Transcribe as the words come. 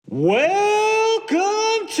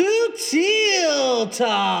Welcome to Teal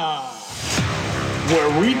Talk,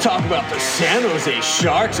 where we talk about the San Jose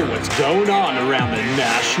Sharks and what's going on around the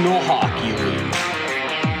National Hockey League.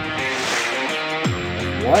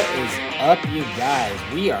 What is up, you guys?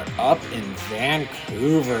 We are up in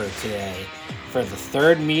Vancouver today for the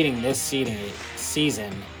third meeting this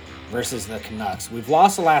season versus the Canucks. We've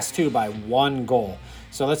lost the last two by 1 goal.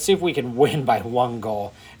 So let's see if we can win by 1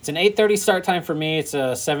 goal. It's an 8:30 start time for me. It's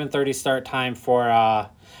a 7:30 start time for...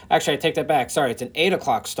 Actually, I take that back. Sorry, it's an 8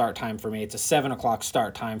 o'clock start time for me. It's a 7 o'clock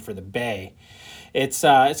start time for the Bay. It's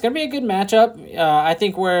going to be a good matchup. I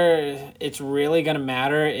think where it's really going to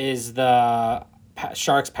matter is the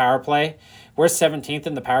Sharks power play. We're 17th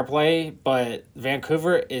in the power play, but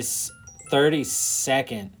Vancouver is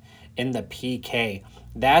 32nd in the PK.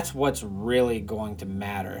 That's what's really going to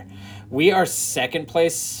matter. We are second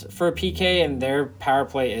place for PK, and their power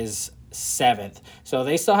play is 7th. So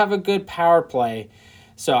they still have a good power play.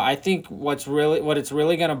 So I think what it's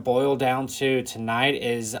really going to boil down to tonight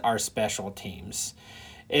is our special teams.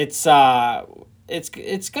 It's going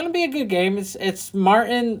to be a good game. It's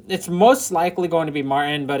Martin. It's most likely going to be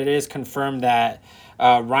Martin, but it is confirmed that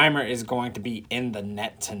Reimer is going to be in the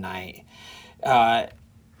net tonight.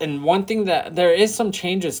 And one thing that there is some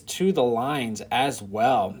changes to the lines as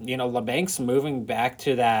well. You know, LeBank's moving back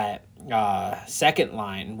to that second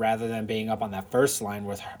line rather than being up on that first line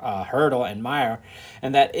with Hurdle and Meyer.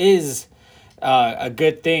 And that is a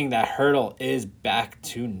good thing that Hurdle is back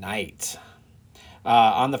tonight.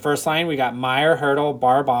 On the first line, we got Meyer, Hurdle,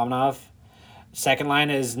 Barabanov. Second line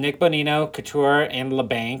is Nick Bonino, Couture, and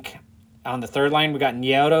LeBanc. On the third line, we got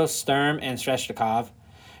Nieto, Sturm, and Svechnikov.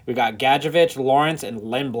 We got Gadjevich, Lawrence, and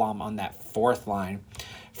Lindblom on that fourth line.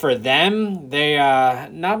 For them, they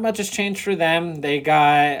not much has changed for them. They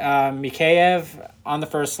got Mikheyev on the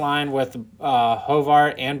first line with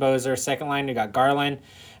Hovart and Bozer. Second line, you got Garland,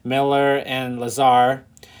 Miller, and Lazar.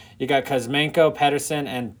 You got Kuzmenko, Pedersen,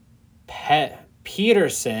 and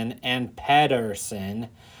Pedersen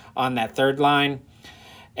on that third line.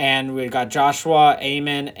 And we got Joshua,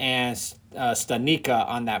 Amon, and Stanika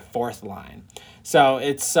on that fourth line. So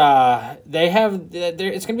it's it's going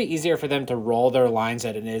to be easier for them to roll their lines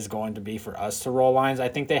than it is going to be for us to roll lines. I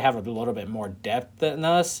think they have a little bit more depth than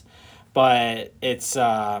us, but it's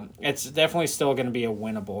definitely still going to be a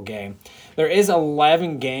winnable game. There is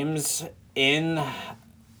 11 games being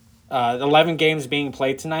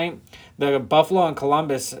played tonight. The Buffalo and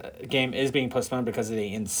Columbus game is being postponed because of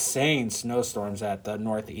the insane snowstorms that the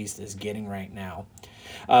Northeast is getting right now.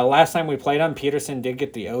 Last time we played them, Peterson did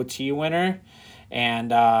get the OT winner,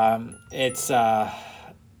 and it's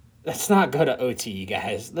not good at OT, you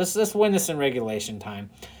guys. Let's win this in regulation time.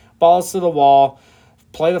 Balls to the wall,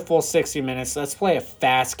 play the full 60 minutes. Let's play a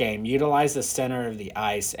fast game. Utilize the center of the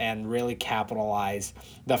ice and really capitalize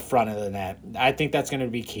the front of the net. I think that's going to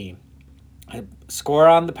be key. Score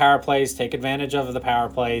on the power plays, take advantage of the power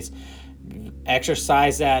plays,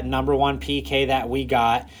 exercise that number one PK that we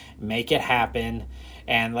got, make it happen,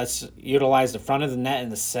 and let's utilize the front of the net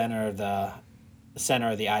and the center of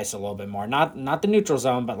the ice a little bit more. Not the neutral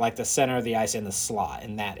zone, but like the center of the ice in the slot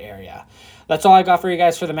in that area. That's all I got for you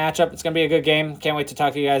guys for the matchup. It's going to be a good game. Can't wait to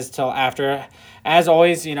talk to you guys until after. As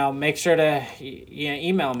always, make sure to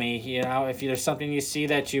email me. If there's something you see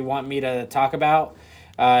that you want me to talk about,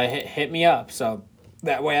 hit me up. So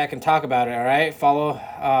that way I can talk about it, all right? Follow,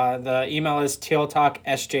 the email is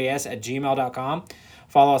tealtalksjs@gmail.com.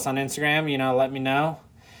 Follow us on Instagram, let me know.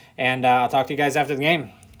 And I'll talk to you guys after the game.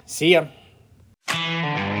 See ya.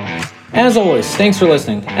 As always, thanks for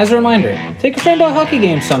listening. As a reminder, take a friend to a hockey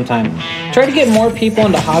game sometime. Try to get more people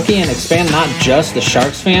into hockey and expand not just the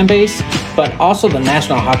Sharks fan base, but also the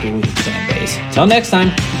National Hockey League fan base. Till next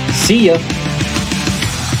time, see ya.